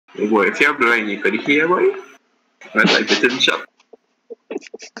Hey boy, if you're blind, you could hear, boy. That's like it in shop.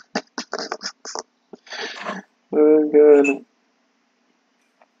 Oh god.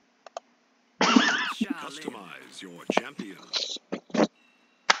 Customize your champion.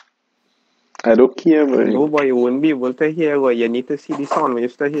 I don't care, boy. No, boy, you won't be able to hear, boy. You need to see the sound when you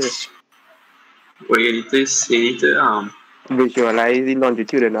start hear. Boy, you need to Visualize the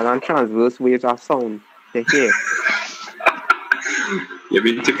longitudinal and transverse waves of sound to hear. you've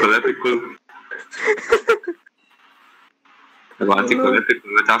been typical. I want to call it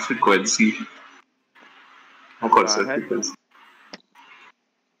with a frequency. Of course, Go ahead. frequency.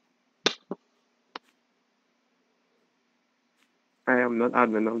 I am not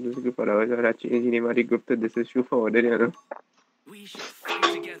admin of this group, otherwise I would change the name of the group to this issue forwarded, you know. We shall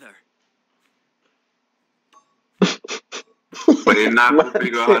fight together. But you're not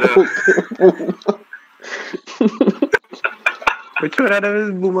figure out Which one of them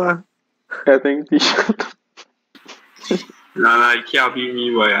is Boomer? I think t-shirt. No, it can't be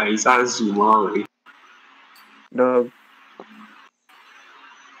me, boy. It's a zoom away. Dog.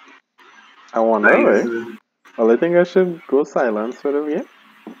 I wonder, right? Well, I think I should go silence for the game.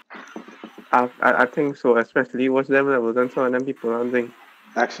 I think so, especially watch them levels and some of them people and thing.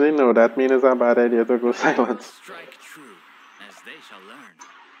 Actually, no, that means it's a bad idea to go silence. Strike true, as they shall learn.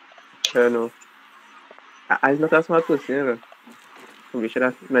 I don't know. I'm not a smart person, you know. We should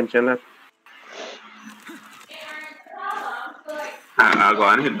have mentioned that. I'll go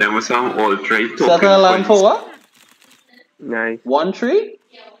and hit them with some ultra token. Set an alarm for what? Nice. 1 3?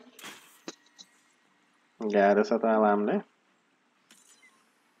 Yeah, that's set an alarm there.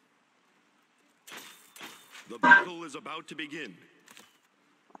 The battle is about to begin.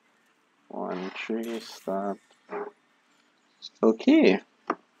 1 3 start. Okay.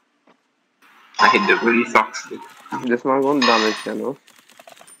 I hit the really sucks. This one won't damage, you know.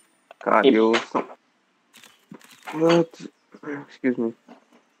 Cardio. What? Excuse me.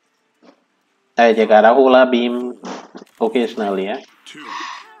 Alright, you gotta hold a beam occasionally, yeah? 2.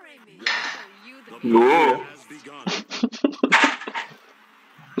 No. Has begun.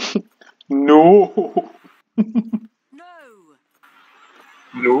 No!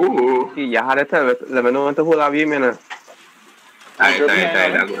 No. You had to tell it. Let me know when to hold up you, man. I'll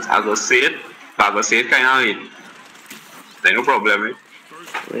go say it. I'll go say it kind of late. There's no problem, eh?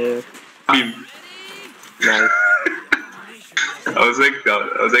 Yeah. Beam. Nice. I was like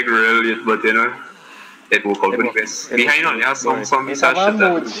real late, but you know, it woke up with this. Behind on, yeah, some It's a research shit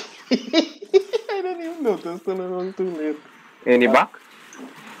that. emoji. I didn't even notice till around too late. In the back?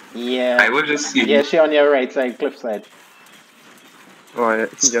 Yeah. I was just seeing. Yeah, she on your right side, cliff side. Oh, yeah.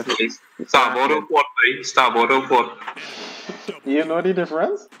 She just... Starboard or port, right? Starboard or port. You know the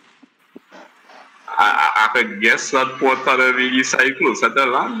difference? I could guess that port had a really side closer to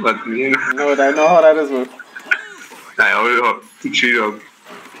land, but you know. No, I know how that is work. I always have to treat them.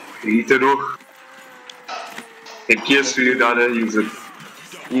 You need to know. In case you gotta use it.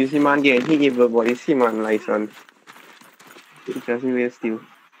 You see man getting hit with the body, see man license. It's just way still.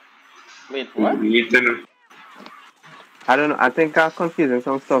 Wait, what? You need to know. I don't know, I think I'm confusing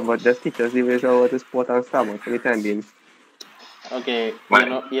some stuff, but just teach us the ways of what is port and starboard for the time being. Okay,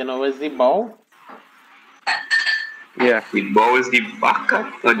 What? you know where's the bow? Yeah. The bow is the back,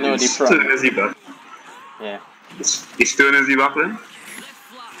 or No, the the front. stern is the back. Yeah. The stern is the back then?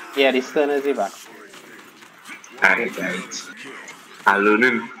 Yeah, the stern is the back. Right. I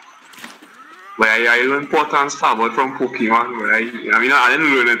learning. But I learned port and starboard from Pokemon. But I mean, I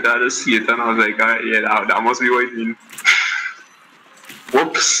didn't learn it, I just see it and I was like, yeah, that must be what it means.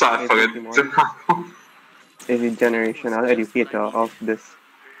 Whoops, I forget. Is the generational educator of this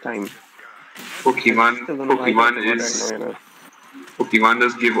time. Pokemon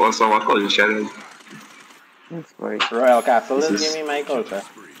does give us our culture. That's why. Royal Castle is giving me my culture.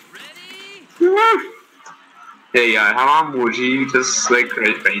 Yeah, I have emoji just like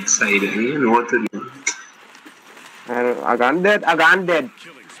right side. I don't know what to do. I got dead.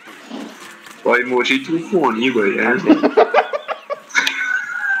 Why emoji too funny, boy? Yeah?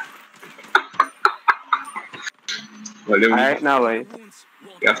 Alright, now, boy.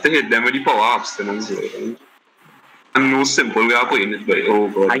 You have to hit them with the power abstinence, right? And no simple way of putting it, but oh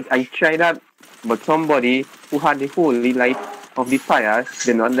god. I tried that, but somebody who had the holy light of the fire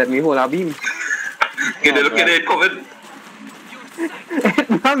did not let me hold a beam. Get a look at it, covered.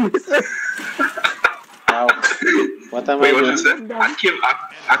 Wow. What am Wait, I what doing? you said?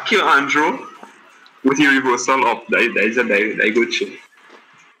 I kill Andrew with the reversal up. That is a good shit.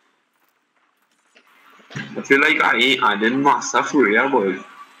 I feel like I didn't master Furia, boy.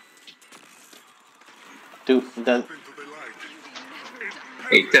 Dude,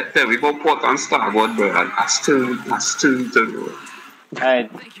 Hey, tell me about port and starboard, bro. I still don't know. Alright,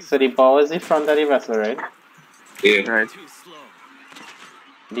 so the bow is the front of the vessel, right? Yeah. Right. Too slow.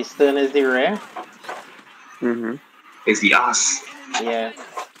 The stern is the rear. Mm-hmm. It's the ass. Yeah.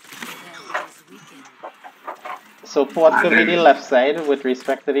 So port And could be the then, left side with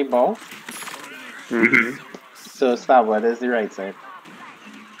respect to the bow. Mm-hmm. So starboard is the right side.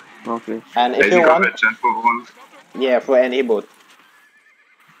 Okay. And if there's you the want, convention for all. yeah, for any boat.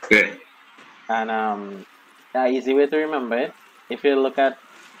 Yeah. And an easy way to remember it, if you look at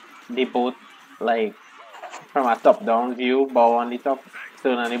the boat like from a top-down view, bow on the top,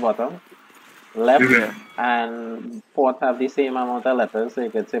 stern on the bottom, left Yeah. and port have the same amount of letters, so you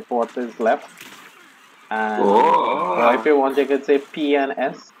could say port is left. And or if Oh. you want, you could say P and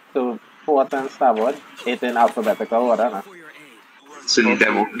S, so port and starboard, it in alphabetical order. No? For your aid. So Okay.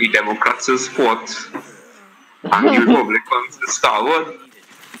 the Democrats is port and the Republicans is starboard. Needed.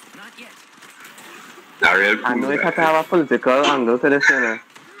 Not yet. Not real I know cool, it has to guy. have a political angle to this, you know.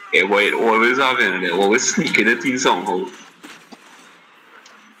 Yeah, but it always having it. Always sneaking it in somehow.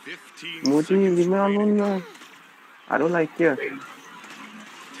 15 Moji, leave seconds me alone, remaining. man. I don't like you. 10.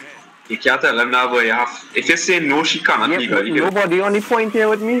 You can't tell them that, but you have. If you say no, she cannot Yep, legally kill it. nobody on the point here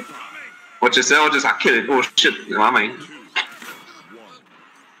with me. What you say, I'll just kill it. Oh shit, you know what I mean? 2. 1.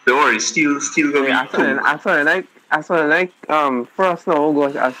 Don't worry, still gonna Yeah, be cool. I saw like, first now, oh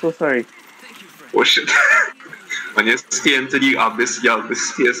gosh, I'm so sorry. Thank you, friend. Oh shit. When you stay into the abyss, the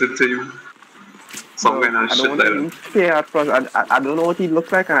abyss stares into you. Some No, kind of I shit don't want like to that. even stare at first. I don't know what he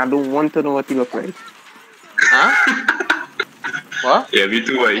looks like, and I don't want to know what he looks like. Huh? What? Yeah, me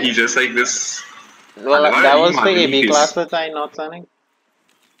too. He just like this. Well, And that he was for imagine AB his class that I not signing.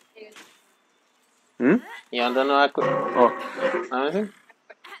 Hmm? You want to know a quick Oh, anything?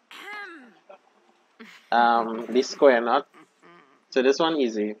 This square knot. So this one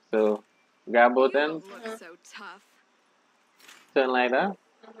easy. So grab both ends, Look so tough. turn like that,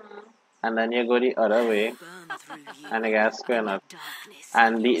 and then you go the other way, and you get square knot.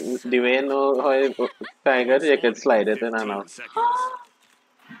 And the way you know how you tiger, you can slide it in and 15 out. seconds.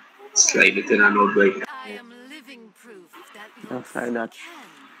 slide it in and out like I am living proof that just looks like that. can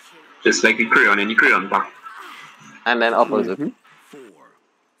kill. just like the crayon in the crayon back. And then opposite. Mm-hmm. 4.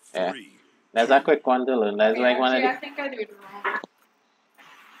 Yeah. 3. That's a quick one to learn. That's like one of I the. think I do it wrong.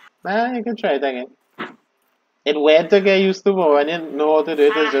 Nah, you can try it again. It's weird to get used to, but when you know how to do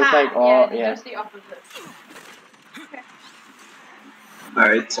it, it's just like, oh, yeah, yeah. just the opposite.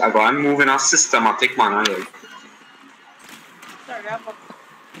 Alright, I go and move in a systematic manner like. Sorry,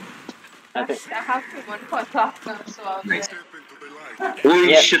 I think. I have to one cut off now, so I'll Nice. do it. Step into the light.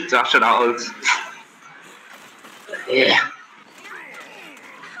 Holy Yeah. shit, I should have ult. Yeah.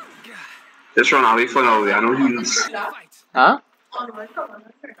 Just run away for now, I know heals. Fight. Huh?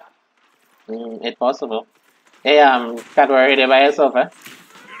 It's possible. Hey, can't worry there by yourself, eh?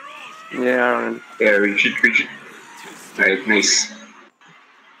 Yeah, and Yeah, reach it. Alright, nice.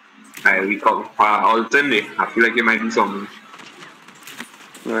 Alright, we come. Ult in there. I feel like it might be something.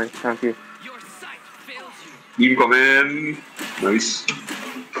 right, thank you. Your sight fails you. Beam coming. Nice.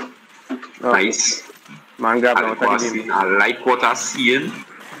 Oh, Nice. man, grab I now, like what I take see. him. I like what I see.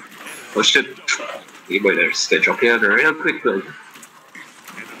 Oh shit. Hey boy, there's stitch up here real quick like.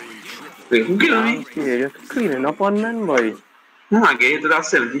 Wait, who killed me? Yeah, just cleaning up on men, boy. No, I get to that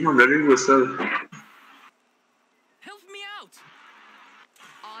 1700 reversal. Help me out.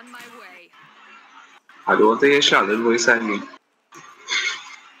 On my way. I don't want to hear Sha Lin voice at me.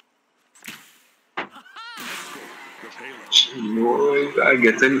 No, I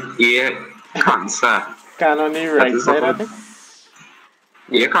get an ear cancer. Can on the right is side, not I a- think.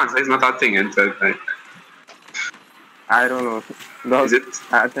 Ear cancer is not a thing until like. I don't know. No, Is it?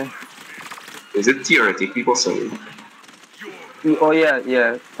 I think. Is it theoretically possible? Oh yeah.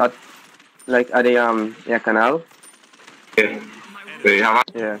 That, like at the yeah, canal. Yeah. Wait, you have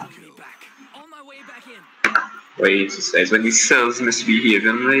a Yeah. Back. On my way back in. wait, it says when these cells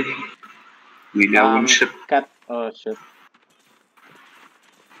misbehaving, like we now won't ship. Cut. Oh shit.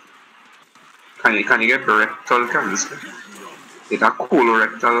 Can you get rectal cancer? It's a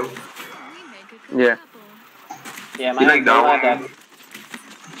colorectal. We make a good Yeah. couple. Yeah, You man. like Don't that like that. one?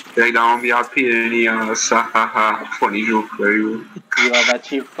 You like that one? Be happy in the funny joke where you. You have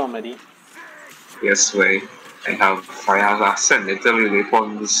achieved comedy. Yes, way. I have ascended to really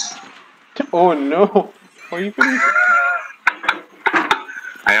funds. Oh no. What you doing?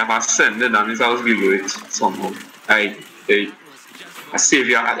 I have ascended, that means I was below it somehow. I save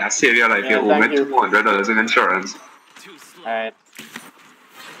your life. Yeah, You owe me thank you. $200 in insurance. Too slow. Alright.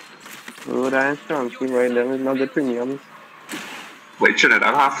 Oh, that insurance fee right there is not the premiums. But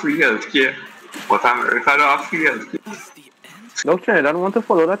Trinidad have free healthcare. But America don't have free healthcare. Is the end? Doctor, I don't want to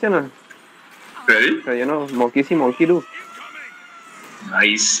follow that, you know. Ready? So, you know, monkey see, monkey do.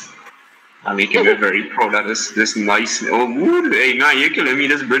 Nice. I'm making me very proud of this nice. Oh, wood. Hey, nah, you're killing me.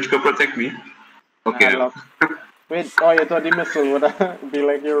 This bridge could protect me. Okay. Look. Wait, oh, you thought the missile would be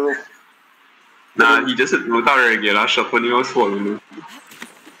like your roof. Nah, he just hit me with a regular shot when he was falling.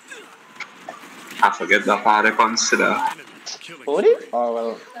 I forget that part I consider. Would it? Oh, well,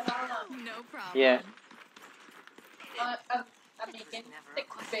 No problem. yeah. I'm making thick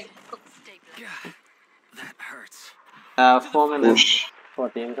big cookies. Stapler. God, that hurts. 4 minutes, Push.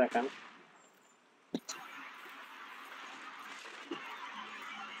 14 seconds.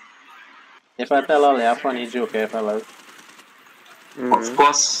 If I tell all a funny joke, fellas. Of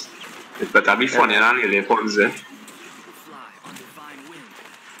course. It better be funny than the ones there. Fly on divine wind.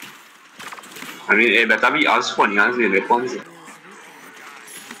 I mean, it better be as funny as the ones there.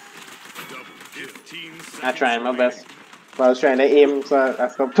 I tried my best. But I was trying to aim, so I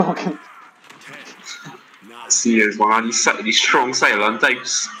stopped talking. See, it's one of these strong silent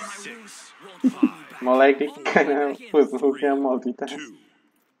types. More like the kind of person who can multitask.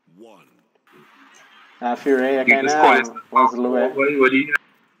 Fury, I You kind just call it of was lower. what do you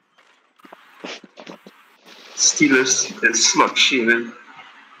Steelers and slot shaming.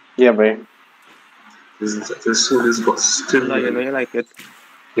 Yeah, boy. This is so disgusting. Like, you know, you like it.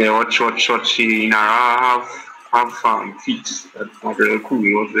 Yeah, what she have feet that are real cool.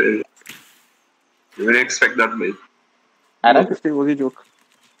 You wouldn't expect that, mate. Adam? What was the joke?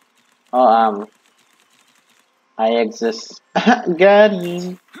 Oh, I exist. Got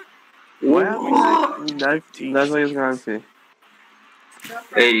him. Why are we like, that's what he's gonna say.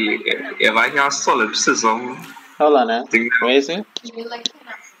 Hey, if I hear solipsism, Hold on, eh? think Where is it? You like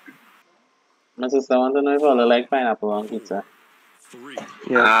My sister want to know if I like pineapple on pizza.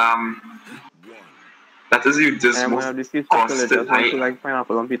 Yeah. that is you just I'm one of the few people that just want to like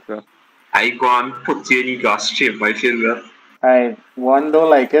pineapple on pizza. I go and put you in the gas chamber, my favorite. Alright, one don't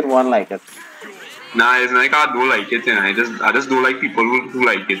like it, one like it. Nah, it's like I don't like it, and I just don't like people who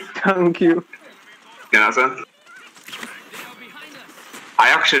like it. Thank you. You know what I'm saying? I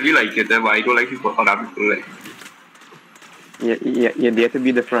actually like it, but I don't like people other people like it. Yeah, you're there to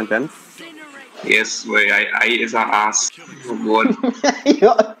be the front end. Yes, wait, I is an ass. Oh god.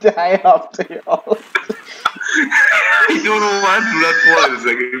 You'll die after you all. I don't know why I do that was.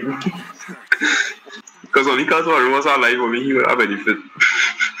 Because only because our was alive for me, he would have benefit.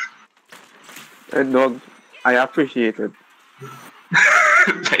 Dog, I appreciate it.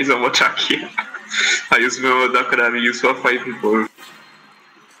 That is how much I care. I just remember that could have been used for 5 people.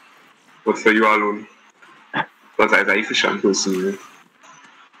 But for you alone. Because I efficient person.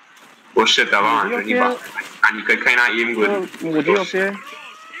 Oh shit, I want to back. And you could kind of aim good. Would you up here?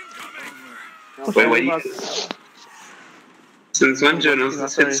 Wait. Since when journals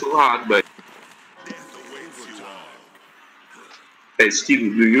hit so hard, but hey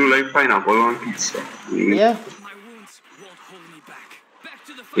Steve, do you like pineapple on pizza? Yeah. My wounds won't hold me back. Back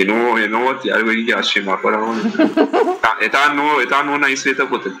to the You know what? You already got shame up for that one. It ain't no nice way to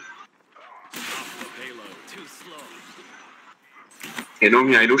put it. too slow. You know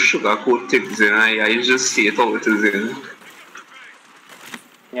me, I don't sugarcoat things, and I just say it how it is.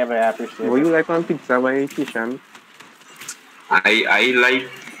 Yeah, but I appreciate What it. you like on pizza by Kishan? I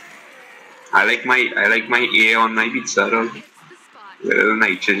like my air on my pizza, dog. With the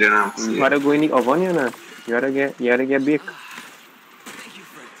nitrogen out. You gotta go in the oven, you know. You gotta get baked.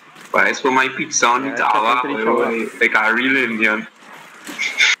 But I put my pizza on the tava, like a real Indian.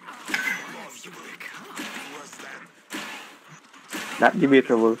 That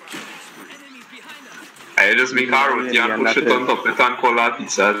debatable. I just make a roti and push it on top of it and call that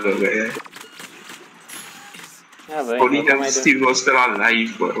pizza. Yeah, but Only what am them I doing? still was still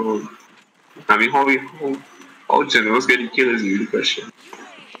alive, but I mean, how generous getting killed is the question.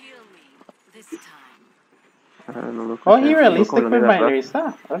 Heal me this time. I don't know. Oh, he really stick with binary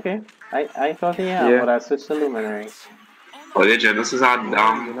stuff. Okay. I thought he had, Yeah. but I switched to luminary. Oh, the Genesis are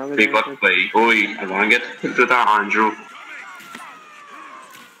down. They got like, I wanna get hit with that Andrew.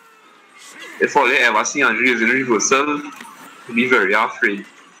 If all they ever see Andrew is in reversal, be very afraid.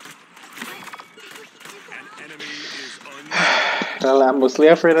 Well, I'm mostly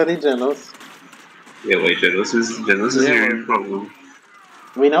afraid of the generals. Yeah, wait, Genesis is the real problem.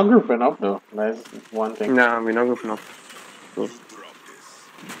 We not grouping up though. That's one thing. Nah, we're not grouping up. So,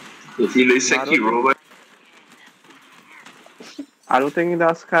 If he lays Sekiro, but I don't think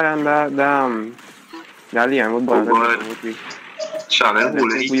that Sky and that Liam would bother but with me. Sha Lin I holding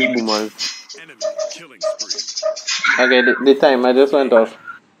think the we keep. boomers. Enemy killing spree. Okay, the timer just went off.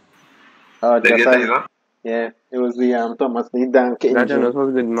 They Just get as timer. yeah, it was the Thomas Lee Dank That engine. Jonas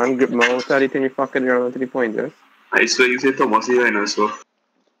was good, man. Grip my out of the thing, fucking around to the pointers. I swear you say Thomas here, you know, so.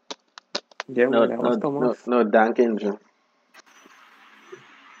 Yeah, No, man, that was no, Thomas. no, no Dank engine.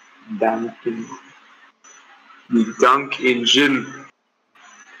 Dunking. The dunk engine.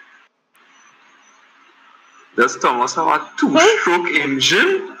 Does Thomas have a two-stroke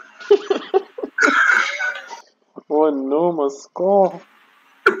engine? Oh no, must score.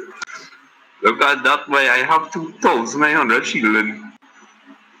 Look at that, boy. I have 2,900 shielding.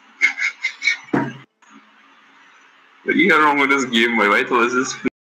 What are you wrong with this game, boy? Why was this